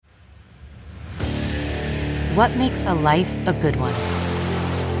What makes a life a good one?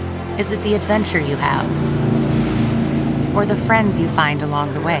 Is it the adventure you have? Or the friends you find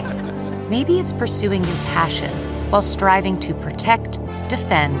along the way? Maybe it's pursuing your passion while striving to protect,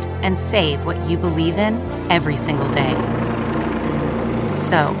 defend, and save what you believe in every single day.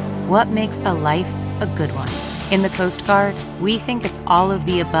 So, what makes a life a good one? In the Coast Guard, we think it's all of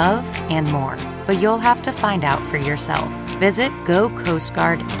the above and more, but you'll have to find out for yourself. Visit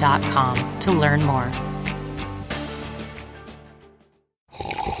gocoastguard.com to learn more.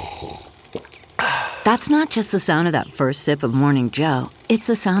 That's not just the sound of that first sip of Morning Joe. It's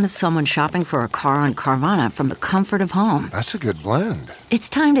the sound of someone shopping for a car on Carvana from the comfort of home. That's a good blend. It's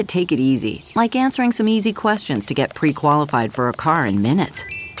time to take it easy, like answering some easy questions to get pre-qualified for a car in minutes.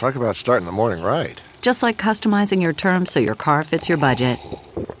 Talk about starting the morning right. Just like customizing your terms so your car fits your budget.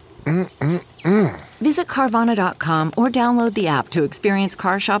 Visit Carvana.com or download the app to experience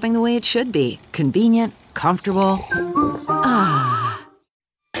car shopping the way it should be. Convenient, comfortable. Ah.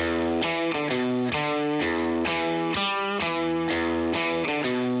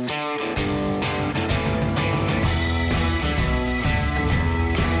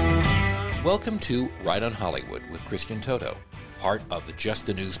 Welcome to Right on Hollywood with Christian Toto, part of the Just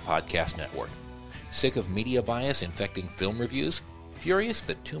the News podcast network. Sick of media bias infecting film reviews? Furious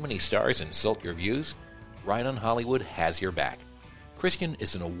that too many stars insult your views? Right on Hollywood has your back. Christian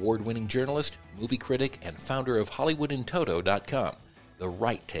is an award-winning journalist, movie critic, and founder of HollywoodInToto.com, the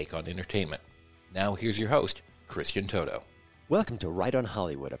right take on entertainment. Now here's your host, Christian Toto. Welcome to Right on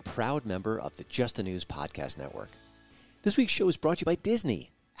Hollywood, a proud member of the Just the News podcast network. This week's show is brought to you by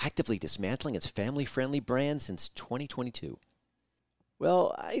Disney, actively dismantling its family-friendly brand since 2022.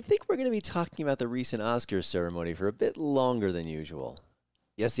 Well, I think we're going to be talking about the recent Oscars ceremony for a bit longer than usual.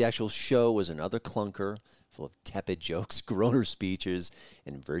 Yes, the actual show was another clunker, full of tepid jokes, groaner speeches,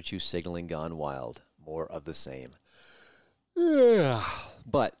 and virtue signaling gone wild. More of the same.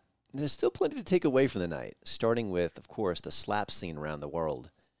 But there's still plenty to take away from the night, starting with, of course, the slap scene around the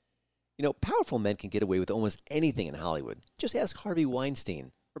world. You know, powerful men can get away with almost anything in Hollywood. Just ask Harvey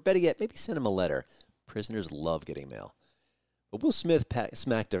Weinstein. Or better yet, maybe send him a letter. Prisoners love getting mail. But Will Smith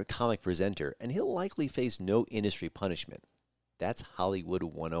smacked a comic presenter, and he'll likely face no industry punishment. That's Hollywood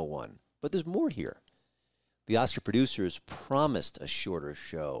 101. But there's more here. The Oscar producers promised a shorter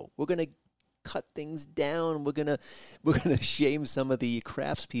show. We're going to cut things down. We're going to shame some of the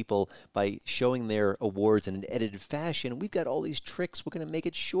craftspeople by showing their awards in an edited fashion. We've got all these tricks. We're going to make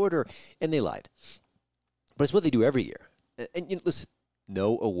it shorter. And they lied. But it's what they do every year. And you know, listen,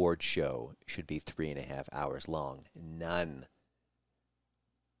 no award show should be 3.5 hours long. None.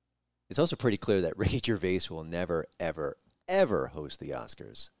 It's also pretty clear that Ricky Gervais will never, ever, ever host the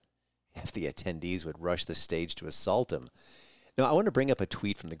Oscars. If the attendees would rush the stage to assault him. Now, I want to bring up a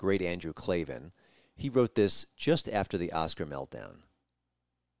tweet from the great Andrew Klavan. He wrote this just after the Oscar meltdown.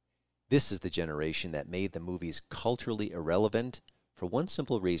 This is the generation that made the movies culturally irrelevant for one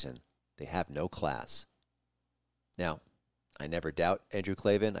simple reason. They have no class. Now, I never doubt Andrew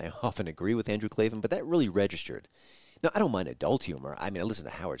Klavan. I often agree with Andrew Klavan, but that really registered. Now, I don't mind adult humor. I mean, I listened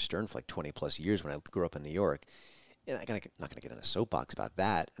to Howard Stern for like 20-plus years when I grew up in New York. And I'm not going to get on a soapbox about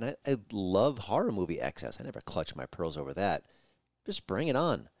that. And I love horror movie excess. I never clutch my pearls over that. Just bring it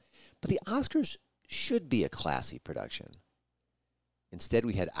on. But the Oscars should be a classy production. Instead,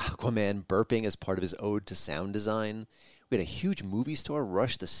 we had Aquaman burping as part of his ode to sound design. We had a huge movie star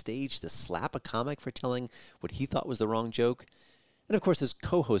rush the stage to slap a comic for telling what he thought was the wrong joke. And of course, his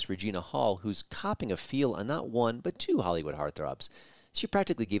co-host Regina Hall, who's copping a feel on not one, but two Hollywood heartthrobs. She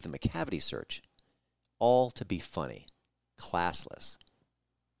practically gave them a cavity search. All to be funny. Classless.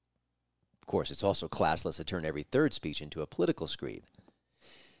 Of course, it's also classless to turn every third speech into a political screed.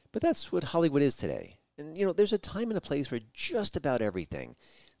 But that's what Hollywood is today. And, you know, there's a time and a place for just about everything.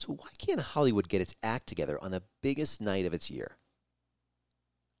 So why can't Hollywood get its act together on the biggest night of its year?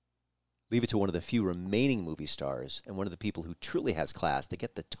 Leave it to one of the few remaining movie stars and one of the people who truly has class to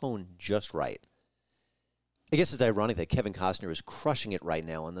get the tone just right. I guess it's ironic that Kevin Costner is crushing it right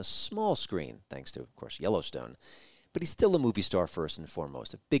now on the small screen, thanks to, of course, Yellowstone. But he's still a movie star first and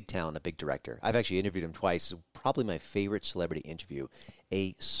foremost, a big talent, a big director. I've actually interviewed him twice. It's probably my favorite celebrity interview.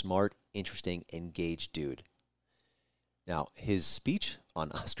 A smart, interesting, engaged dude. Now, his speech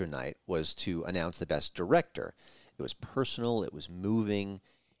on Oscar night was to announce the best director. It was personal. It was moving.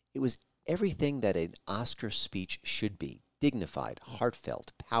 It was everything that an Oscar speech should be. Dignified,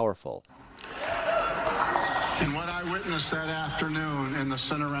 heartfelt, powerful. And what I witnessed that afternoon in the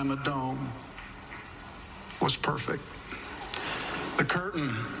Cinerama Dome was perfect. The curtain,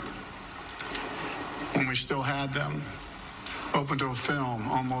 when we still had them, opened to a film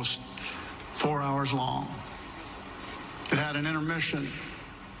almost 4 hours long. It had an intermission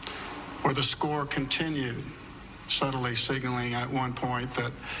where the score continued, subtly signaling at one point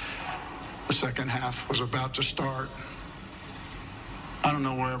that the second half was about to start. I don't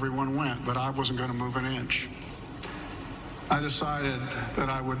know where everyone went, but I wasn't going to move an inch. I decided that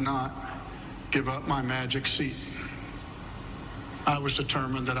I would not give up my magic seat. I was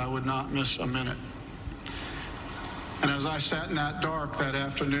determined that I would not miss a minute. And as I sat in that dark that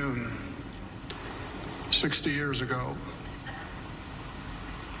afternoon, 60 years ago,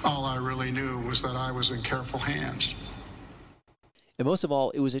 all I really knew was that I was in careful hands. And most of all,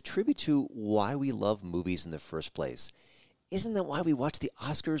 it was a tribute to why we love movies in the first place. Isn't that why we watch the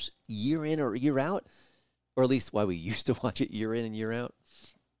Oscars year in or year out? Or at least why we used to watch it year in and year out?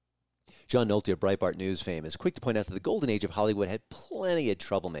 John Nolte of Breitbart News fame is quick to point out that the golden age of Hollywood had plenty of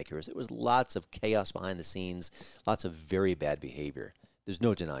troublemakers. There was lots of chaos behind the scenes, lots of very bad behavior. There's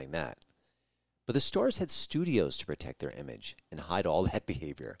no denying that. But the stars had studios to protect their image and hide all that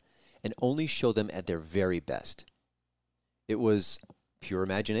behavior and only show them at their very best. It was pure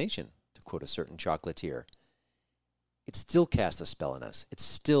imagination, to quote a certain chocolatier. It still cast a spell on us. It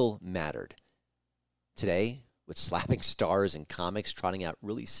still mattered. Today, with slapping stars and comics trotting out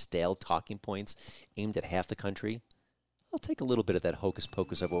really stale talking points aimed at half the country, I'll take a little bit of that hocus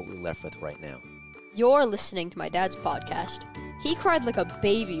pocus of what we're left with right now. You're listening to my dad's podcast. He cried like a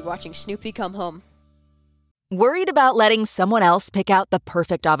baby watching Snoopy come home. Worried about letting someone else pick out the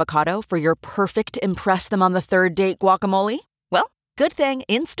perfect avocado for your perfect impress-them-on-the-third-date guacamole? Well, good thing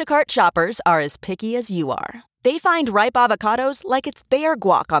Instacart shoppers are as picky as you are. They find ripe avocados like it's their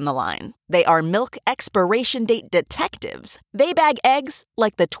guac on the line. They are milk expiration date detectives. They bag eggs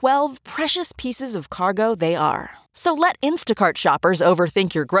like the 12 precious pieces of cargo they are. So let Instacart shoppers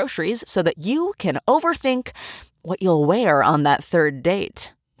overthink your groceries so that you can overthink what you'll wear on that third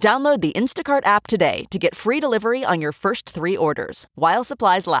date. Download the Instacart app today to get free delivery on your first 3 orders, while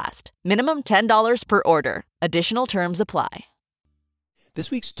supplies last. Minimum $10 per order. Additional terms apply. This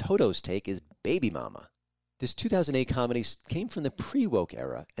week's Toto's Take is Baby Mama. This 2008 comedy came from the pre-woke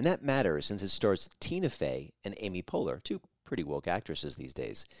era, and that matters since it stars Tina Fey and Amy Poehler, two pretty woke actresses these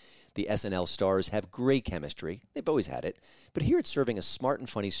days. The SNL stars have great chemistry. They've always had it. But here it's serving a smart and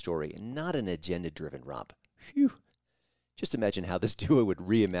funny story and not an agenda-driven romp. Phew. Just imagine how this duo would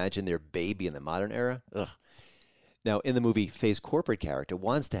reimagine their baby in the modern era. Ugh. Now, in the movie, Fey's corporate character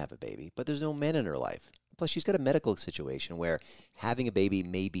wants to have a baby, but there's no men in her life. Plus, she's got a medical situation where having a baby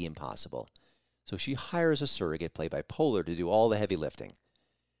may be impossible. So she hires a surrogate played by Poehler to do all the heavy lifting.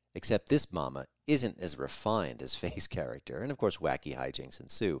 Except this mama isn't as refined as Fey's character, and of course wacky hijinks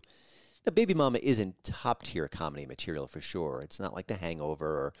ensue. Now, Baby Mama isn't top-tier comedy material for sure. It's not like The Hangover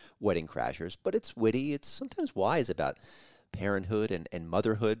or Wedding Crashers, but it's witty. It's sometimes wise about parenthood and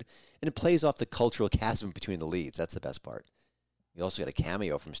motherhood, and it plays off the cultural chasm between the leads. That's the best part. You also get a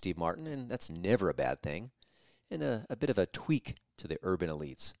cameo from Steve Martin, and that's never a bad thing, and a bit of a tweak to the urban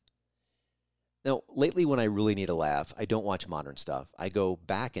elites. Now, lately when I really need a laugh, I don't watch modern stuff. I go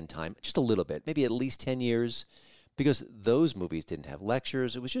back in time just a little bit, maybe at least 10 years, because those movies didn't have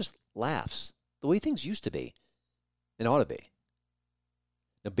lectures. It was just laughs, the way things used to be and ought to be.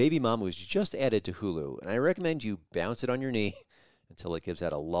 Now, Baby Mama was just added to Hulu, and I recommend you bounce it on your knee until it gives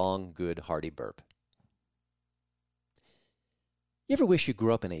out a long, good, hearty burp. You ever wish you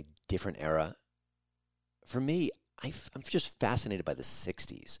grew up in a different era? For me, I'm just fascinated by the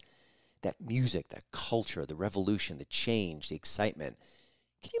 60s. That music, that culture, the revolution, the change, the excitement.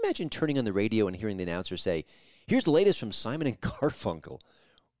 Can you imagine turning on the radio and hearing the announcer say, "Here's the latest from Simon and Garfunkel"?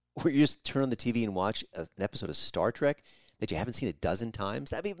 Or you just turn on the TV and watch an episode of Star Trek that you haven't seen a dozen times?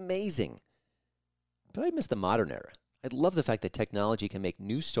 That'd be amazing. But I miss the modern era. I love the fact that technology can make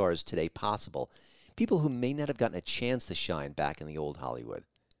new stars today possible. People who may not have gotten a chance to shine back in the old Hollywood.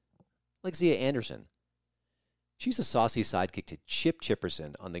 Like Zia Anderson. She's a saucy sidekick to Chip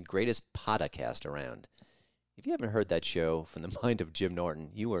Chipperson on the greatest podcast around. If you haven't heard that show from the mind of Jim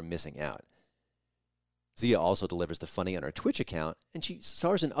Norton, you are missing out. Zia also delivers the funny on her Twitch account, and she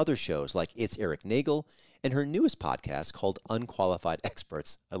stars in other shows like It's Eric Nagel and her newest podcast called Unqualified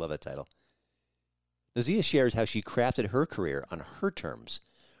Experts. I love that title. Now, Zia shares how she crafted her career on her terms,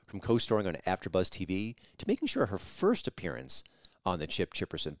 from co-starring on AfterBuzz TV to making sure her first appearance on the Chip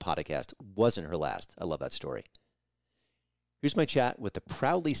Chipperson podcast wasn't her last. I love that story. Here's my chat with the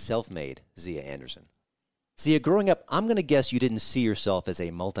proudly self-made Zia Anderson. Zia, growing up, I'm going to guess you didn't see yourself as a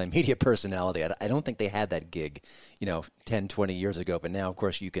multimedia personality. I don't think they had that gig, 10, 20 years ago. But now, of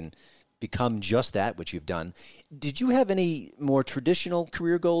course, you can become just that, which you've done. Did you have any more traditional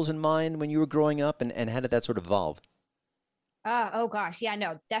career goals in mind when you were growing up, and how did that sort of evolve? Oh gosh. Yeah,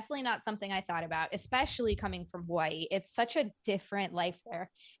 no, definitely not something I thought about, especially coming from Hawaii. It's such a different life there.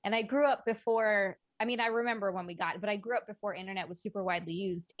 And I grew up before, I mean, I remember when we got it, but I grew up before internet was super widely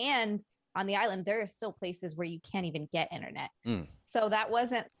used. And on the island, there are still places where you can't even get internet. So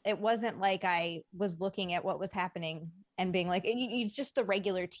it wasn't like I was looking at what was happening and being like, it's just the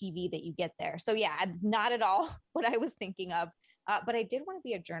regular TV that you get there. So yeah, not at all what I was thinking of. But I did want to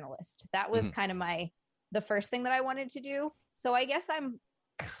be a journalist. That was kind of the first thing that I wanted to do. So I guess I'm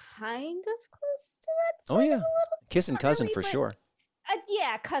kind of close to that. Oh yeah. Kissing cousin really, for sure.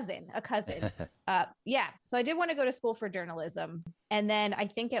 Yeah, a cousin. Yeah. So I did want to go to school for journalism. And then I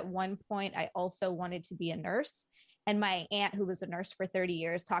think at one point I also wanted to be a nurse. And my aunt, who was a nurse for 30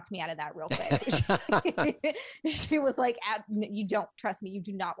 years, talked me out of that real quick. She was like, you don't trust me. You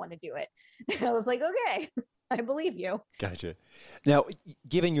do not want to do it. And I was like, okay, I believe you. Gotcha. Now,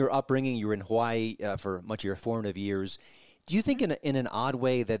 given your upbringing, you were in Hawaii for much of your formative years. Do you think in an odd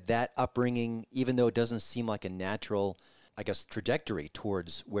way that upbringing, even though it doesn't seem like a natural, I guess, trajectory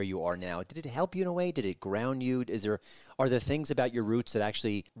towards where you are now, did it help you in a way? Did it ground you? Are there things about your roots that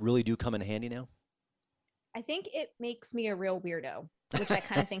actually really do come in handy now? I think it makes me a real weirdo, which I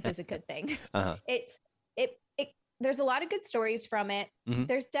kind of think is a good thing. Uh-huh. There's a lot of good stories from it. Mm-hmm.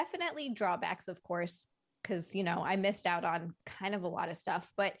 There's definitely drawbacks, of course, because, I missed out on kind of a lot of stuff.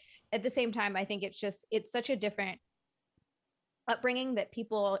 But at the same time, I think it's such a different upbringing that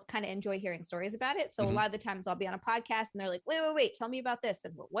people kind of enjoy hearing stories about it. So a lot of the times I'll be on a podcast and they're like, wait, tell me about this.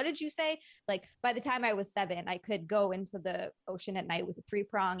 And what did you say? Like by the time I was 7, I could go into the ocean at night with a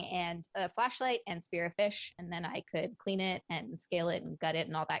 3-prong and a flashlight and spear a fish. And then I could clean it and scale it and gut it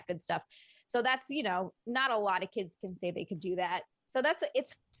and all that good stuff. So that's, not a lot of kids can say they could do that. So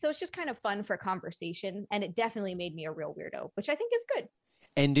it's just kind of fun for conversation. And it definitely made me a real weirdo, which I think is good.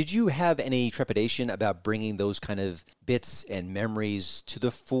 And did you have any trepidation about bringing those kind of bits and memories to the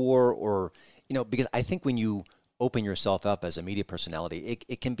fore? Or, because I think when you open yourself up as a media personality,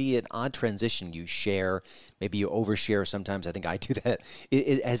 it can be an odd transition. You share, maybe you overshare sometimes. I think I do that.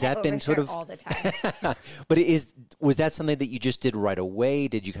 Has that been sort of all the time? But was that something that you just did right away?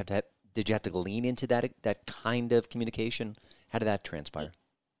 Did you have to lean into that kind of communication? How did that transpire?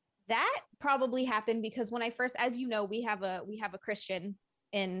 That probably happened because when I first, as you know, we have a Christian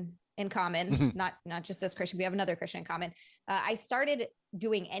in common, not just this Christian, we have another Christian in common. I started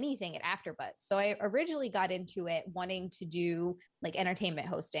doing anything at AfterBuzz. So I originally got into it wanting to do like entertainment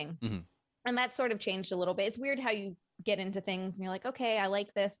hosting. Mm-hmm. And that sort of changed a little bit. It's weird how you get into things and you're like, okay, I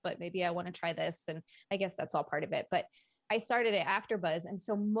like this, but maybe I want to try this. And I guess that's all part of it. But I started at AfterBuzz. And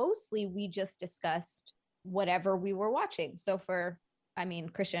so mostly we just discussed whatever we were watching. So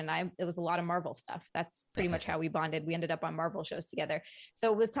Christian and I, it was a lot of Marvel stuff. That's pretty much how we bonded. We ended up on Marvel shows together.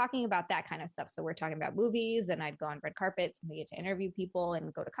 So it was talking about that kind of stuff. So we're talking about movies and I'd go on red carpets and we get to interview people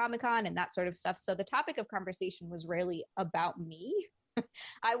and go to Comic-Con and that sort of stuff. So the topic of conversation was rarely about me.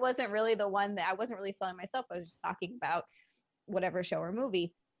 I wasn't really I wasn't really selling myself. I was just talking about whatever show or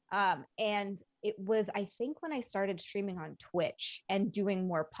movie. And it was, I think when I started streaming on Twitch and doing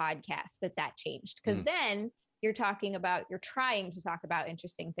more podcasts that changed. Because then you're trying to talk about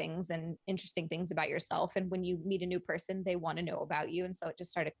interesting things about yourself. And when you meet a new person, they want to know about you. And so it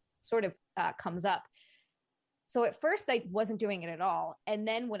just comes up. So at first I wasn't doing it at all. And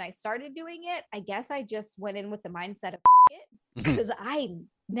then when I started doing it, I guess I just went in with the mindset of it because I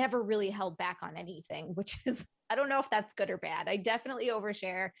never really held back on anything, which is, I don't know if that's good or bad. I definitely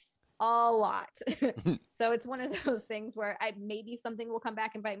overshare a lot. So it's one of those things where maybe something will come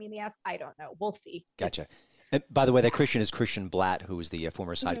back and bite me in the ass. I don't know. We'll see. Gotcha. And by the way, that Christian is Christian Blatt, who is the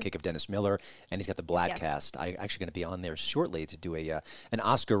former sidekick of Dennis Miller, and he's got the Blattcast. I'm actually going to be on there shortly to do an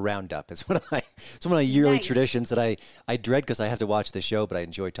Oscar roundup. It's one of my yearly traditions that I dread because I have to watch the show, but I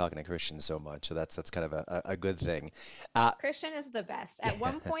enjoy talking to Christian so much. So that's kind of a good thing. Christian is the best. At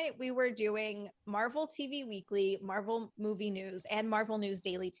one point, we were doing Marvel TV Weekly, Marvel Movie News, and Marvel News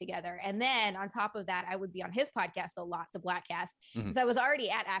Daily together. And then on top of that, I would be on his podcast a lot, the Blattcast, because I was already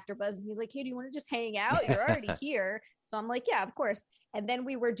at AfterBuzz, and he's like, "Hey, do you want to just hang out? You're already here." So I'm like, yeah, of course. And then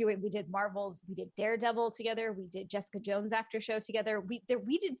we did Marvels, we did Daredevil together, we did Jessica Jones after show together. We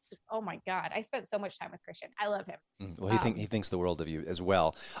did, oh my God, I spent so much time with Christian. I love him. Well, he thinks the world of you as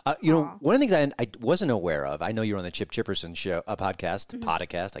well. One of the things I wasn't aware of, I know you're on the Chip Chipperson show, a podcast,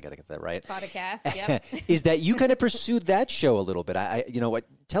 podcast, I got to get that right. Podcast, yep. Is that you kind of pursued that show a little bit.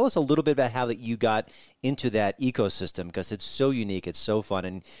 Tell us a little bit about how that you got into that ecosystem, because it's so unique, it's so fun.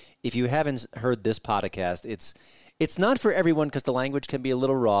 And if you haven't heard this podcast, it's It's not for everyone because the language can be a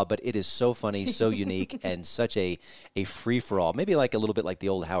little raw, but it is so funny, so unique, and such a free-for-all. Maybe like a little bit like the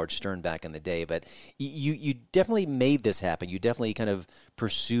old Howard Stern back in the day, but you definitely made this happen. You definitely kind of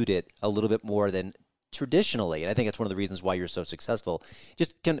pursued it a little bit more than traditionally, and I think that's one of the reasons why you're so successful.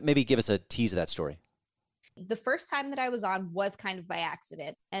 Just can maybe give us a tease of that story. The first time that I was on was kind of by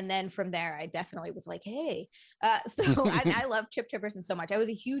accident. And then from there, I definitely was like, hey. So I love Chip Chipperson so much. I was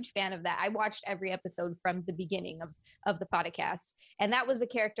a huge fan of that. I watched every episode from the beginning of the podcast. And that was a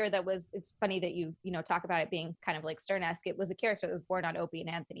character that was, it's funny that you talk about it being kind of like Stern-esque. It was a character that was born on Opie and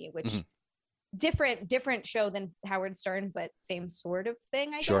Anthony, which different show than Howard Stern, but same sort of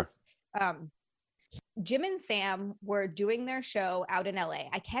thing, I guess. Jim and Sam were doing their show out in LA.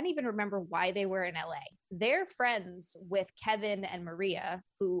 I can't even remember why they were in LA. They're friends with Kevin and Maria,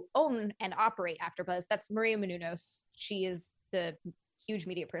 who own and operate AfterBuzz. That's Maria Menounos. She is the huge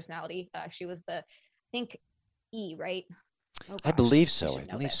media personality. She was the, I think, E, right? Oh, I believe so. I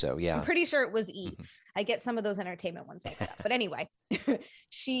believe so. Yeah. I'm pretty sure it was E. I get some of those entertainment ones mixed up. But anyway,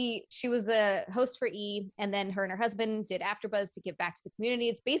 she was the host for E, and then her and her husband did AfterBuzz to give back to the community.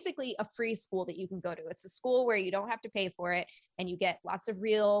 It's basically a free school that you can go to. It's a school where you don't have to pay for it, and you get lots of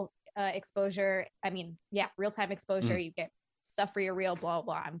real exposure. I mean, real-time exposure. You get stuff for your real blah,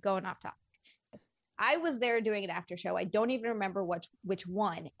 blah. I'm going off topic. I was there doing an after show. I don't even remember which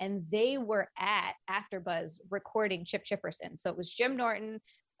one. And they were at AfterBuzz recording Chip Chipperson. So it was Jim Norton,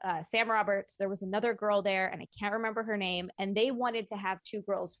 Sam Roberts. There was another girl there, and I can't remember her name. And they wanted to have two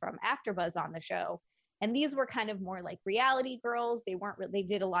girls from AfterBuzz on the show. And these were kind of more like reality girls. They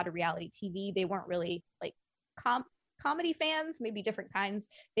did a lot of reality TV. They weren't really like comedy fans, maybe different kinds.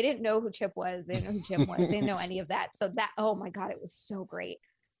 They didn't know who Chip was. They didn't know who Jim was. They didn't know any of that. So that, oh my God, it was so great.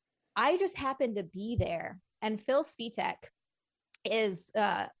 I just happened to be there, and Phil Svitek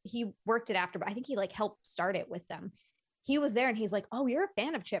he worked at AfterBuzz. I think he like helped start it with them. He was there, and he's like, "Oh, you're a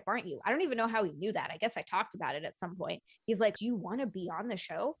fan of Chip, aren't you?" I don't even know how he knew that. I guess I talked about it at some point. He's like, "Do you want to be on the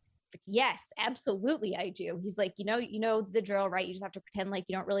show?" Like, yes, absolutely, I do. He's like, you know the drill, right? You just have to pretend like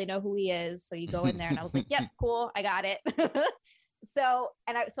you don't really know who he is. So you go in there, and I was like, "Yep, cool, I got it." So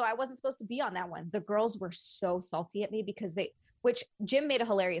I wasn't supposed to be on that one. The girls were so salty at me because which Jim made a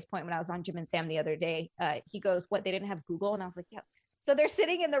hilarious point when I was on Jim and Sam the other day. He goes, "What, they didn't have Google?" And I was like, "Yeah." So they're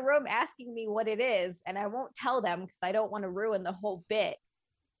sitting in the room asking me what it is, and I won't tell them because I don't want to ruin the whole bit.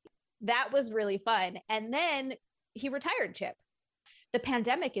 That was really fun. And then he retired Chip. The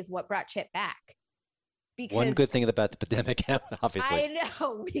pandemic is what brought Chip back. Because one good thing about the pandemic, obviously. I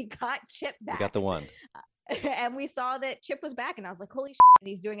know, we got Chip back. We got the one. And we saw that Chip was back, and I was like, holy shit. And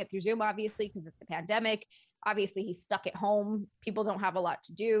he's doing it through Zoom, obviously, because it's the pandemic. Obviously, he's stuck at home. People don't have a lot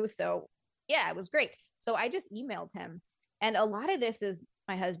to do. So yeah, it was great. So I just emailed him. And a lot of this is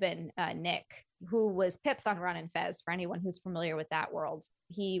my husband, Nick, who was Pips on Ron and Fez, for anyone who's familiar with that world.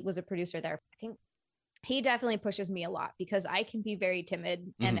 He was a producer there. I think he definitely pushes me a lot because I can be very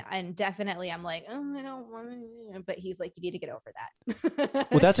timid and definitely I'm like, oh, I don't want to, but he's like, you need to get over that.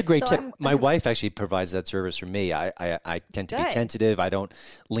 Well, that's a great tip. My wife actually provides that service for me. I tend to be tentative. I don't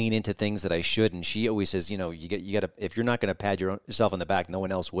lean into things that I should. And she always says, you got to, if you're not going to pat yourself on the back, no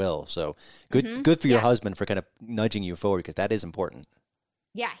one else will. So good for your husband for kind of nudging you forward because that is important.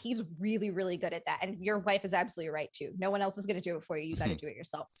 Yeah, he's really, really good at that. And your wife is absolutely right too. No one else is going to do it for you. You got to do it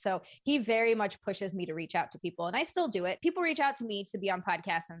yourself. So he very much pushes me to reach out to people, and I still do it. People reach out to me to be on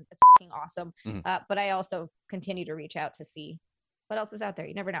podcasts, and it's fucking awesome. But I also continue to reach out to see what else is out there.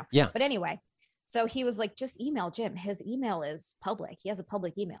 You never know. Yeah. But anyway, so he was like, just email Jim. His email is public. He has a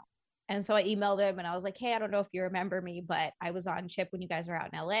public email. And so I emailed him and I was like, hey, I don't know if you remember me, but I was on Chip when you guys were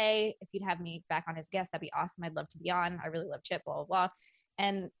out in LA. If you'd have me back on as guest, that'd be awesome. I'd love to be on. I really love Chip, blah, blah, blah.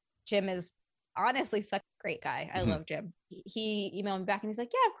 And Jim is honestly such a great guy. I love Jim. He emailed me back and he's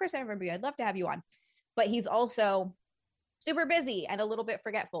like, yeah, of course I remember you. I'd love to have you on. But he's also super busy and a little bit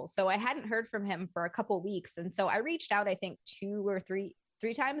forgetful. So I hadn't heard from him for a couple of weeks. And so I reached out, I think 2 or 3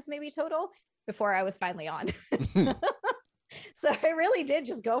 times maybe total before I was finally on. So I really did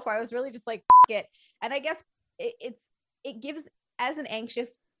just go for it. I was really just like, F it. And I guess it gives, as an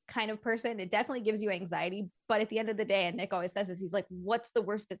anxious kind of person, it definitely gives you anxiety. But at the end of the day, and Nick always says this, he's like, what's the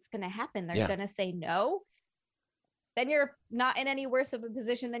worst that's going to happen? They're going to say no. Then you're not in any worse of a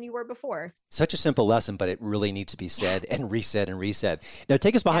position than you were before. Such a simple lesson, but it really needs to be said and resaid and resaid. Now,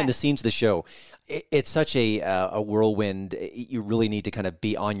 take us behind the scenes of the show. It's such a whirlwind. You really need to kind of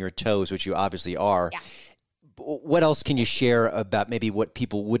be on your toes, which you obviously are. Yeah. What else can you share about maybe what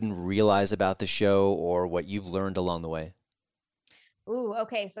people wouldn't realize about the show or what you've learned along the way? Ooh,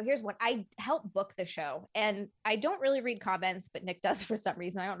 okay. So here's what I help book the show, and I don't really read comments, but Nick does for some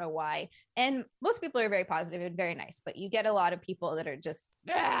reason. I don't know why. And most people are very positive and very nice, but you get a lot of people that are just,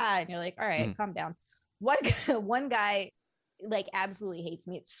 and you're like, all right, calm down. One guy like absolutely hates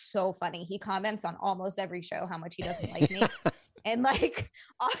me. It's so funny. He comments on almost every show how much he doesn't like me. And like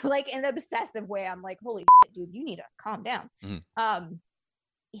in an obsessive way, I'm like, holy shit, dude, you need to calm down.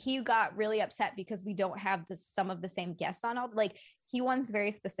 He got really upset because we don't have some of the same guests on. Like he wants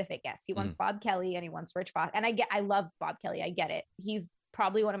very specific guests. He wants Bob Kelly and he wants Rich Voss. And I love Bob Kelly. I get it. He's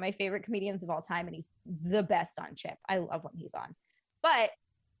probably one of my favorite comedians of all time. And he's the best on Chip. I love when he's on. But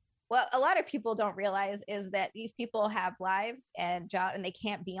what a lot of people don't realize is that these people have lives and job, and they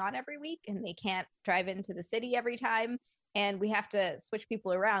can't be on every week, and they can't drive into the city every time. And we have to switch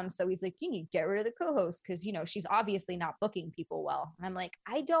people around. So he's like, you need to get rid of the co-host because, you know, she's obviously not booking people well. And I'm like,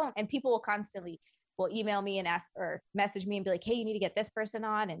 I don't. And people will constantly email me and ask or message me and be like, hey, you need to get this person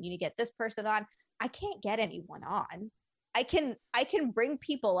on and you need to get this person on. I can't get anyone on. I can bring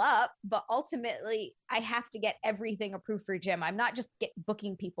people up, but ultimately I have to get everything approved for Jim. I'm not just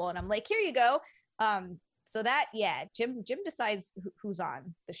booking people and I'm like, here you go. So that, yeah, Jim decides who's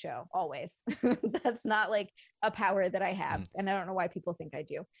on the show always. That's not like a power that I have. And I don't know why people think I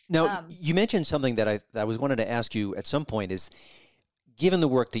do. Now, you mentioned something that I was wanted to ask you at some point is, given the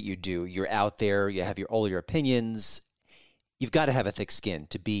work that you do, you're out there, you have all your opinions, you've got to have a thick skin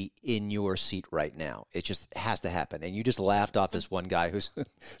to be in your seat right now. It just has to happen. And you just laughed off this one guy who's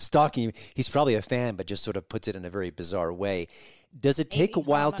stalking you. He's probably a fan, but just sort of puts it in a very bizarre way. Does it take a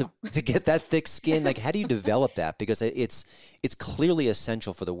while to get that thick skin? Like, how do you develop that? Because it's clearly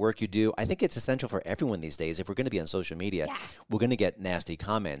essential for the work you do. I think it's essential for everyone these days. If we're going to be on social media, we're going to get nasty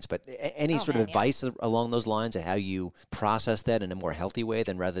comments. But any sort of advice along those lines of how you process that in a more healthy way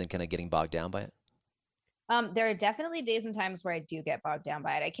than rather than kind of getting bogged down by it? There are definitely days and times where I do get bogged down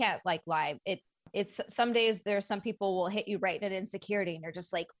by it. I can't like lie. It's some days there are some people will hit you right at insecurity and you're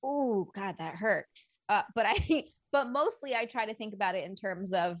just like, oh God, that hurt. But mostly I try to think about it in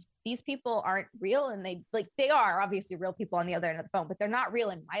terms of these people aren't real, and they are obviously real people on the other end of the phone, but they're not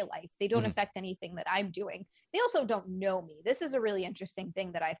real in my life. They don't affect anything that I'm doing. They also don't know me. This is a really interesting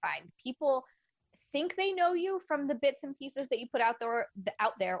thing that I find. People think they know you from the bits and pieces that you put out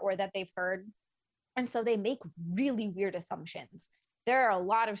there or that they've heard. And so they make really weird assumptions. There are a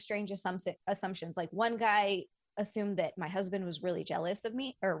lot of strange assumptions. Like one guy assumed that my husband was really jealous of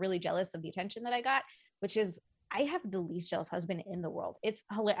me, or really jealous of the attention that I got, which is, I have the least jealous husband in the world. It's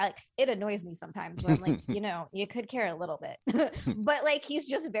hilarious. It annoys me sometimes when I'm like, you know, you could care a little bit, but like, he's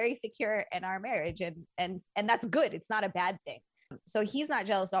just very secure in our marriage, and that's good. It's not a bad thing. So he's not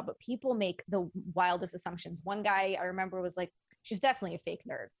jealous at all, but people make the wildest assumptions. One guy I remember was like, she's definitely a fake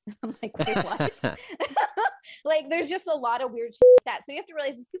nerd. I'm like, wait, what? Like, there's just a lot of weird shit like that. So you have to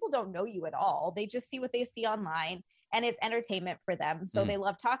realize these people don't know you at all. They just see what they see online, and it's entertainment for them. So they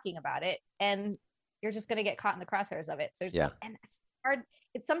love talking about it, and you're just going to get caught in the crosshairs of it. So and it's hard.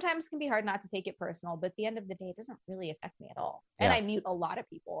 It sometimes can be hard not to take it personal, but at the end of the day, it doesn't really affect me at all. And I mute a lot of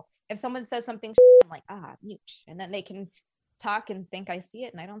people. If someone says something, I'm like, mute. And then they can talk and think I see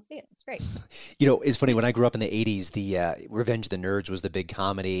it, and I don't see it. It's great. You know, it's funny, when I grew up in the 80s, the Revenge of the Nerds was the big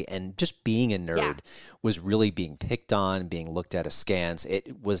comedy, and just being a nerd was really being picked on, being looked at askance.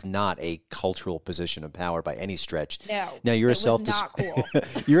 It was not a cultural position of power by any stretch. No, now you're not cool.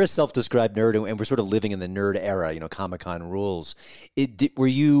 You're a self-described nerd, and we're sort of living in the nerd era, you know, Comic-Con rules.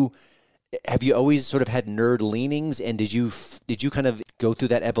 Have you always sort of had nerd leanings, and did you kind of go through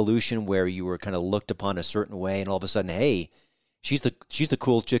that evolution where you were kind of looked upon a certain way, and all of a sudden, hey, she's the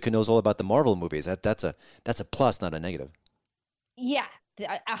cool chick who knows all about the Marvel movies? That's a plus, not a negative. Yeah,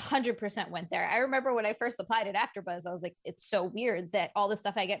 100% went there. I remember when I first applied at AfterBuzz, I was like, it's so weird that all the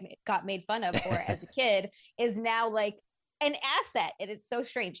stuff I got made fun of for as a kid is now like an asset. And it's so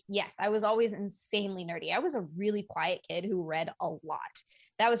strange. Yes, I was always insanely nerdy. I was a really quiet kid who read a lot.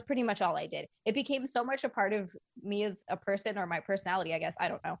 That was pretty much all I did. It became so much a part of me as a person, or my personality, I guess. I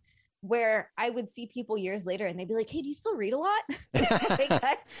don't know. Where I would see people years later and they'd be like, hey, do you still read a lot?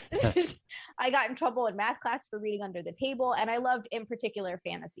 I got in trouble in math class for reading under the table. And I loved, in particular,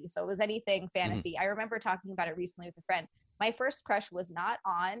 fantasy. So it was anything fantasy. I remember talking about it recently with a friend. My first crush was not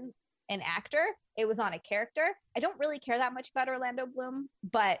on an actor. It was on a character. I don't really care that much about Orlando Bloom,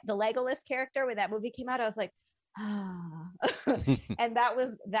 but the Legolas character, when that movie came out, I was like, and that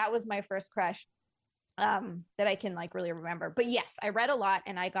was my first crush. That I can like really remember. But yes, I read a lot,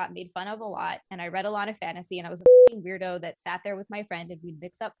 and I got made fun of a lot, and I read a lot of fantasy, and I was a weirdo that sat there with my friend and we'd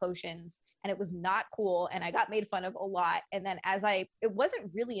mix up potions, and it was not cool, and I got made fun of a lot. And then it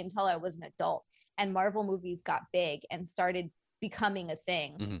wasn't really until I was an adult and Marvel movies got big and started becoming a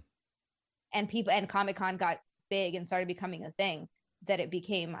thing, Mm-hmm. and Comic-Con got big and started becoming a thing, that it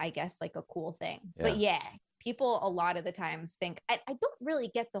became, I guess, like a cool thing. But yeah, people a lot of the times think, I don't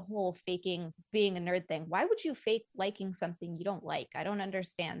really get the whole faking being a nerd thing. Why would you fake liking something you don't like? I don't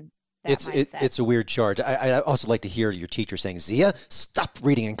understand that mindset. It's a weird charge. I also like to hear your teacher saying, Zia, stop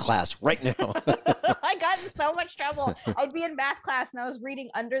reading in class right now. I got in so much trouble. I'd be in math class and I was reading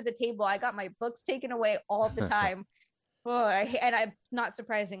under the table. I got my books taken away all the time. And I, not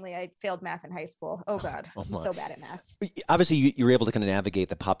surprisingly, I failed math in high school. Oh God, I'm so bad at math. Obviously, you're able to kind of navigate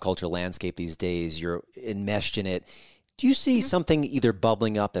the pop culture landscape these days. You're enmeshed in it. Do you see something either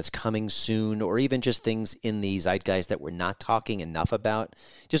bubbling up that's coming soon, or even just things in the zeitgeist that we're not talking enough about?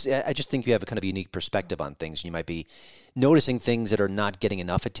 I just think you have a kind of unique perspective on things. You might be noticing things that are not getting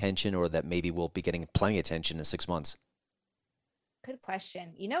enough attention, or that maybe will be getting plenty of attention in 6 months. Good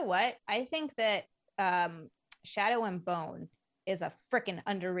question. You know what? I think that Shadow and Bone is a freaking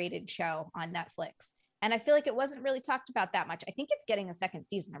underrated show on Netflix. And I feel like it wasn't really talked about that much. I think it's getting a second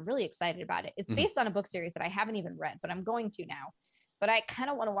season. I'm really excited about it. It's based on a book series that I haven't even read, but I'm going to now. But I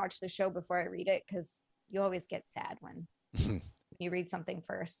kind of want to watch the show before I read it, because you always get sad when you read something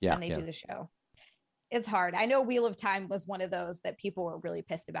first and they do the show. It's hard. I know Wheel of Time was one of those that people were really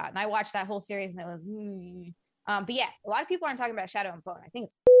pissed about. And I watched that whole series and it was, but yeah, a lot of people aren't talking about Shadow and Bone. I think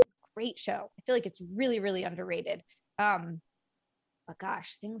it's a great show. I feel like it's really, really underrated. But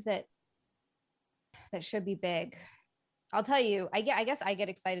gosh, things that should be big. I'll tell you, I guess I get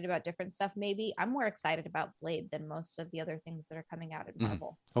excited about different stuff. Maybe I'm more excited about Blade than most of the other things that are coming out in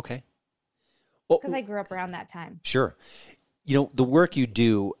Marvel. Okay. Because I grew up around that time. Sure. You know, the work you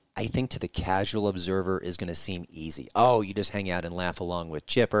do, I think to the casual observer is going to seem easy. Oh, you just hang out and laugh along with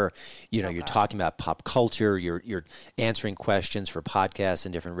Chipper. You know, you're talking about pop culture. You're answering questions for podcasts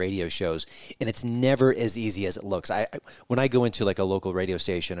and different radio shows. And it's never as easy as it looks. When I go into like a local radio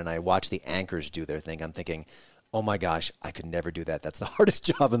station and I watch the anchors do their thing, I'm thinking, oh my gosh, I could never do that. That's the hardest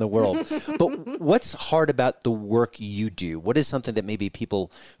job in the world. But what's hard about the work you do? What is something that maybe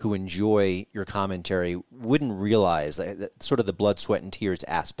people who enjoy your commentary wouldn't realize, sort of the blood, sweat, and tears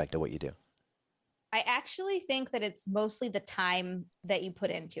aspect of what you do? I actually think that it's mostly the time that you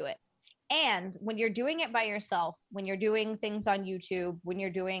put into it. And when you're doing it by yourself, when you're doing things on YouTube, when you're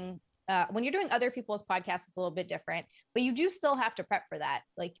doing other people's podcasts, it's a little bit different, but you do still have to prep for that.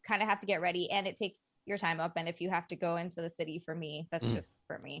 Like, you kind of have to get ready, and it takes your time up. And if you have to go into the city, for me, that's just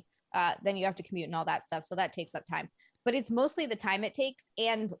for me, then you have to commute and all that stuff. So that takes up time, but it's mostly the time it takes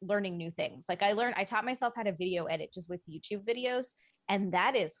and learning new things. Like I taught myself how to video edit just with YouTube videos, and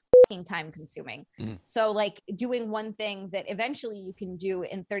that is fucking time consuming. So like doing one thing that eventually you can do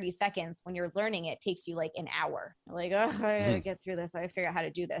in 30 seconds, when you're learning it takes you like an hour. Like, oh, I gotta get through this. I figure out how to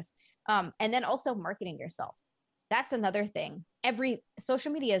do this. And then also marketing yourself. That's another thing.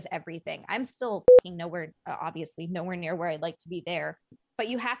 Social media is everything. I'm still obviously nowhere near where I'd like to be there, but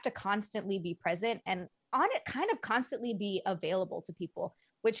you have to constantly be present and on it, kind of constantly be available to people,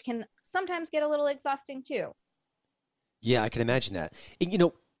 which can sometimes get a little exhausting too. Yeah, I can imagine that. And, you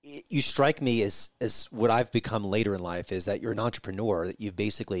know, you strike me as what I've become later in life is that you're an entrepreneur, that you've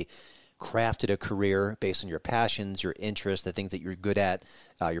basically crafted a career based on your passions, your interests, the things that you're good at,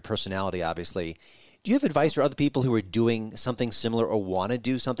 your personality, obviously. Do you have advice for other people who are doing something similar or want to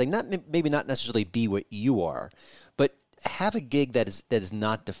do something, maybe not necessarily be what you are, but have a gig that is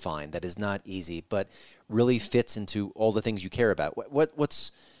not defined, that is not easy, but really fits into all the things you care about? What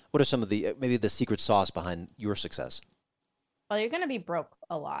are some of the maybe the secret sauce behind your success? Well, you're going to be broke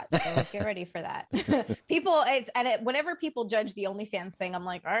a lot, so get ready for that. Whenever people judge the OnlyFans thing, I'm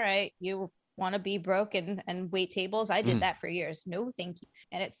like, all right, you want to be broke and wait tables? I did that for years. No, thank you.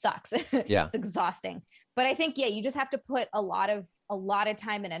 And it sucks. Yeah. It's exhausting. But I think, you just have to put a lot of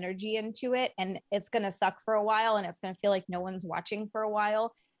time and energy into it, and it's going to suck for a while, and it's going to feel like no one's watching for a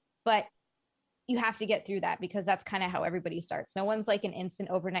while. But you have to get through that, because that's kind of how everybody starts. No one's like an instant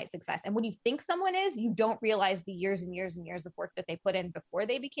overnight success. And when you think someone is, you don't realize the years and years and years of work that they put in before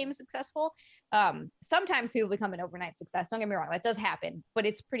they became successful. Sometimes people become an overnight success. Don't get me wrong. That does happen, but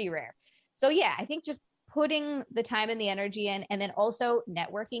it's pretty rare. So yeah, I think just putting the time and the energy in, and then also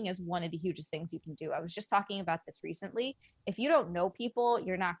networking is one of the hugest things you can do. I was just talking about this recently. If you don't know people,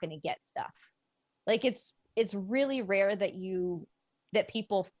 you're not going to get stuff. Like it's really rare that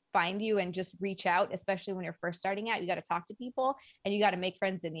people find you and just reach out, especially when you're first starting out. You got to talk to people and you got to make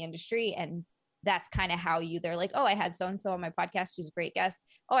friends in the industry. And that's kind of how they're like, oh, I had so-and-so on my podcast who's a great guest.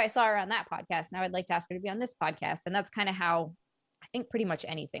 Oh, I saw her on that podcast. Now I'd like to ask her to be on this podcast. And that's kind of how I think pretty much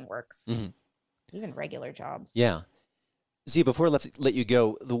anything works, even regular jobs. Yeah. Z, before I let you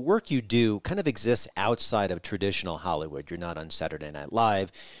go, the work you do kind of exists outside of traditional Hollywood. You're not on Saturday Night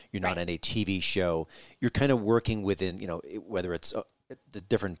Live. You're not on a TV show. You're kind of working within, whether it's the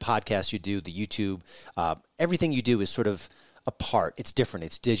different podcasts you do, the YouTube, everything you do is sort of apart. It's different.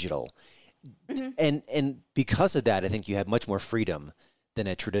 It's digital. Mm-hmm. And because of that, I think you have much more freedom than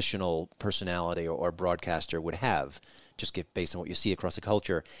a traditional personality or broadcaster would have, just based on what you see across the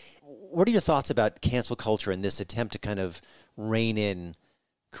culture. What are your thoughts about cancel culture and this attempt to kind of rein in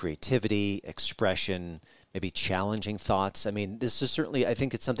creativity, expression, maybe challenging thoughts? I mean, this is certainly, I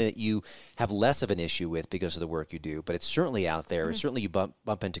think it's something that you have less of an issue with because of the work you do, but it's certainly out there. And certainly you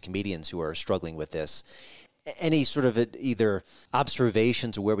bump into comedians who are struggling with this. Any sort of either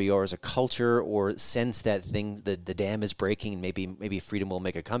observations of where we are as a culture or sense that the dam is breaking and maybe freedom will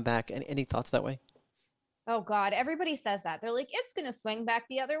make a comeback? Any thoughts that way? Oh God, everybody says that. They're like, it's going to swing back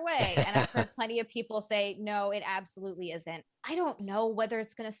the other way. And I've heard plenty of people say, no, it absolutely isn't. I don't know whether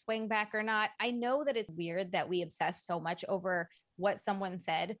it's going to swing back or not. I know that it's weird that we obsess so much over what someone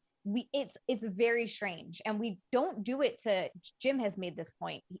said. It's very strange. And we don't do it to, Jim has made this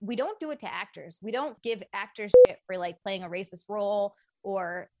point. We don't do it to actors. We don't give actors shit for like playing a racist role,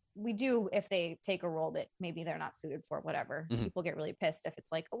 or we do if they take a role that maybe they're not suited for, whatever. Mm-hmm. People get really pissed if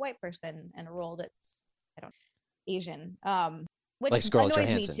it's like a white person and a role that's, Asian, which like Scarlett annoys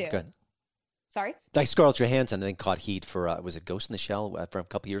Johansson. me too. Good. Sorry? Like Scarlett Johansson, I think caught heat for, was it Ghost in the Shell from a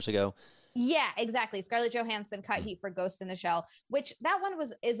couple years ago? Yeah, exactly. Scarlett Johansson caught heat for Ghost in the Shell, which that one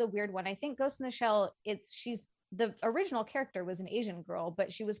is a weird one. I think Ghost in the Shell, she's the original character was an Asian girl,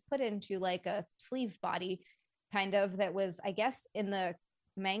 but she was put into like a sleeve body kind of that was, I guess, in the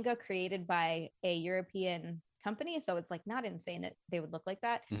manga created by a European company. So it's like not insane that they would look like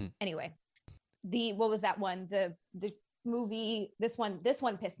that. Mm-hmm. Anyway, what was that one? The movie, this one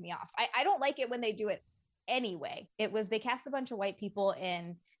pissed me off. I don't like it when they do it anyway. They cast a bunch of white people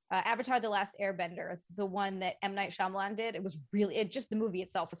in Avatar: The Last Airbender, the one that M. Night Shyamalan did. It was really, just the movie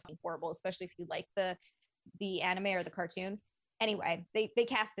itself was horrible, especially if you like the anime or the cartoon. Anyway, they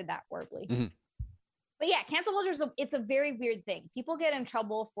casted that horribly. Mm-hmm. But yeah, cancel culture it's a very weird thing. People get in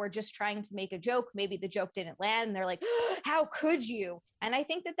trouble for just trying to make a joke. Maybe the joke didn't land and they're like, how could you? And I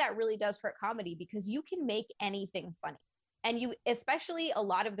think that really does hurt comedy because you can make anything funny. And especially a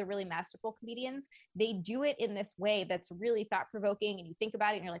lot of the really masterful comedians, they do it in this way that's really thought-provoking, and you think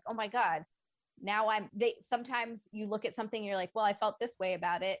about it and you're like, oh my God, sometimes you look at something and you're like, well, I felt this way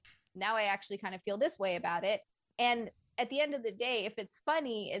about it. Now I actually kind of feel this way about it. And at the end of the day, if it's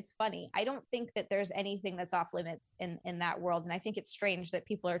funny, it's funny. I don't think that there's anything that's off limits in that world. And I think it's strange that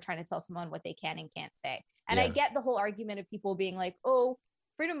people are trying to tell someone what they can and can't say. And I get the whole argument of people being like, oh,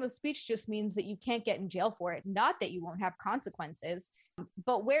 freedom of speech just means that you can't get in jail for it. Not that you won't have consequences,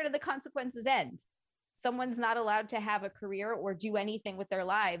 but where do the consequences end? Someone's not allowed to have a career or do anything with their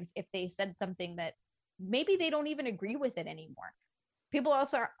lives if they said something that maybe they don't even agree with it anymore. People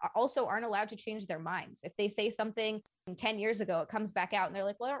also aren't allowed to change their minds. If they say something 10 years ago, it comes back out and they're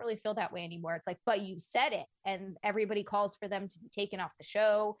like, well, I don't really feel that way anymore. It's like, but you said it, and everybody calls for them to be taken off the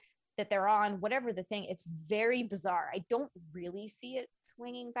show that they're on, whatever the thing. It's very bizarre. I don't really see it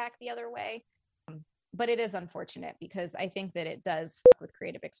swinging back the other way, but it is unfortunate because I think that it does fuck with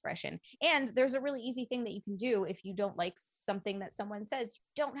creative expression. And there's a really easy thing that you can do if you don't like something that someone says.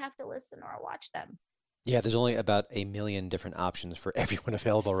 You don't have to listen or watch them. Yeah, there's only about 1 million different options for everyone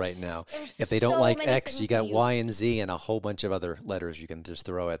available right now. There's if they don't so like many X, you got things Y and Z and a whole bunch of other letters you can just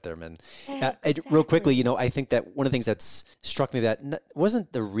throw at them. And Exactly. real quickly, I think that one of the things that's struck me that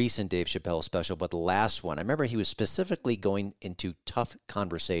wasn't the recent Dave Chappelle special, but the last one. I remember he was specifically going into tough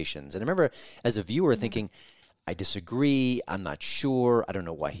conversations. And I remember as a viewer thinking, I disagree. I'm not sure. I don't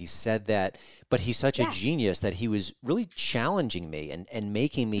know why he said that. But he's such a genius that he was really challenging me and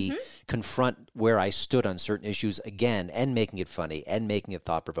making me confront where I stood on certain issues again, and making it funny and making it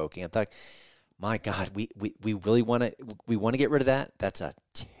thought-provoking. I thought, my God, we really want to get rid of that? That's a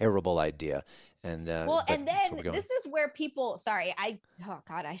terrible idea. And and then this is where people, sorry, I'm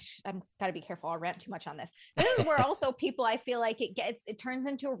got to be careful. I'll rant too much on this. This is where also people, I feel like it turns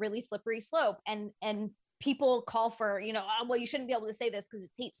into a really slippery slope, and people call for, well, you shouldn't be able to say this because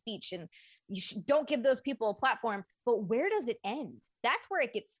it's hate speech and don't give those people a platform. But where does it end? That's where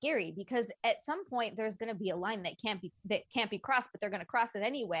it gets scary, because at some point there's going to be a line that can't be crossed, but they're going to cross it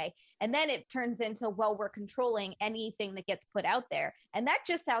anyway. And then it turns into, well, we're controlling anything that gets put out there. And that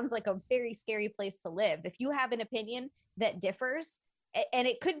just sounds like a very scary place to live. If you have an opinion that differs, and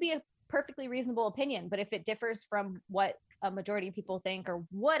it could be a perfectly reasonable opinion, but if it differs from what a majority of people think or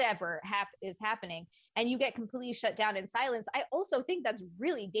whatever is happening, and you get completely shut down in silence, I also think that's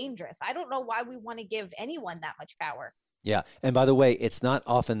really dangerous. I don't know why we want to give anyone that much power. Yeah. And by the way, it's not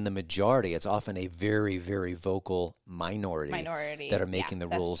often the majority. It's often a very, very vocal minority that are making the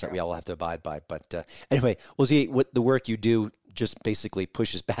rules that we all have to abide by. But anyway, we'll see what the work you do just basically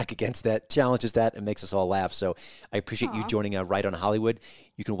pushes back against that, challenges that, and makes us all laugh. So I appreciate you joining Right on Hollywood.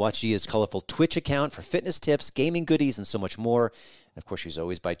 You can watch Gia's colorful Twitch account for fitness tips, gaming goodies, and so much more. And of course, she's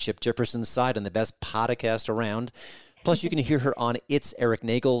always by Chip Jefferson's side on the best podcast around. Plus, you can hear her on It's Eric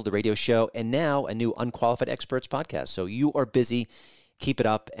Nagel, the radio show, and now a new Unqualified Experts podcast. So you are busy. Keep it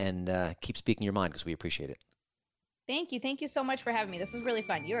up and keep speaking your mind because we appreciate it. Thank you. Thank you so much for having me. This was really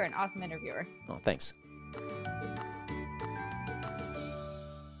fun. You're an awesome interviewer. Oh, thanks.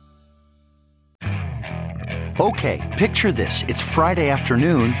 Okay, picture this. It's Friday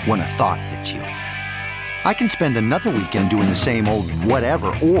afternoon when a thought hits you. I can spend another weekend doing the same old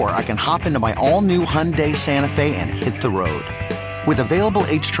whatever, or I can hop into my all-new Hyundai Santa Fe and hit the road. With available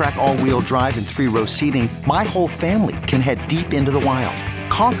H-Track all-wheel drive and 3-row seating, my whole family can head deep into the wild.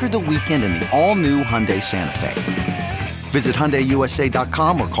 Conquer the weekend in the all-new Hyundai Santa Fe. Visit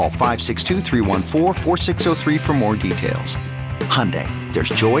HyundaiUSA.com or call 562-314-4603 for more details. Hyundai, there's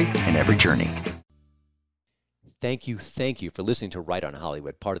joy in every journey. Thank you for listening to Right on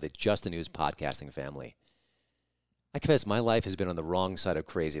Hollywood, part of the Just the News podcasting family. I confess my life has been on the wrong side of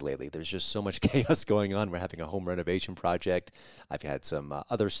crazy lately. There's just so much chaos going on. We're having a home renovation project. I've had some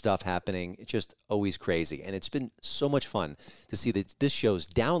other stuff happening. It's just always crazy. And it's been so much fun to see that this show's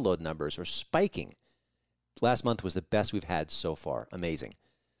download numbers are spiking. Last month was the best we've had so far. Amazing.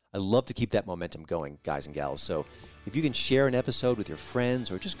 I love to keep that momentum going, guys and gals. So if you can share an episode with your friends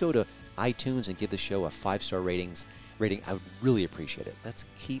or just go to iTunes and give the show a 5-star rating, I would really appreciate it. Let's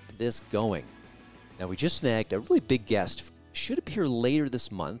keep this going. Now, we just snagged a really big guest. Should appear later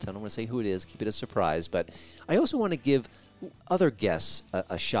this month. I don't want to say who it is. Keep it a surprise. But I also want to give other guests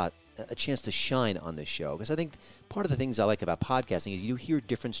a chance to shine on this show. Because I think part of the things I like about podcasting is you hear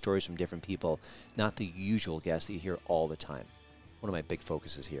different stories from different people, not the usual guests that you hear all the time. One of my big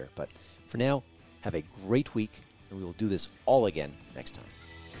focuses here. But for now, have a great week, and we will do this all again next time.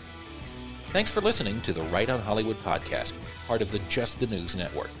 Thanks for listening to the Right on Hollywood podcast, part of the Just the News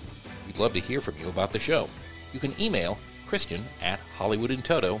Network. We'd love to hear from you about the show. You can email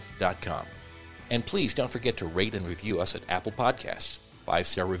Christian@HollywoodInToto.com. And please don't forget to rate and review us at Apple Podcasts.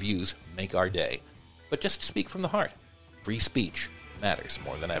 5-star reviews make our day. But just speak from the heart. Free speech matters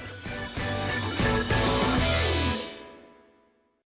more than ever.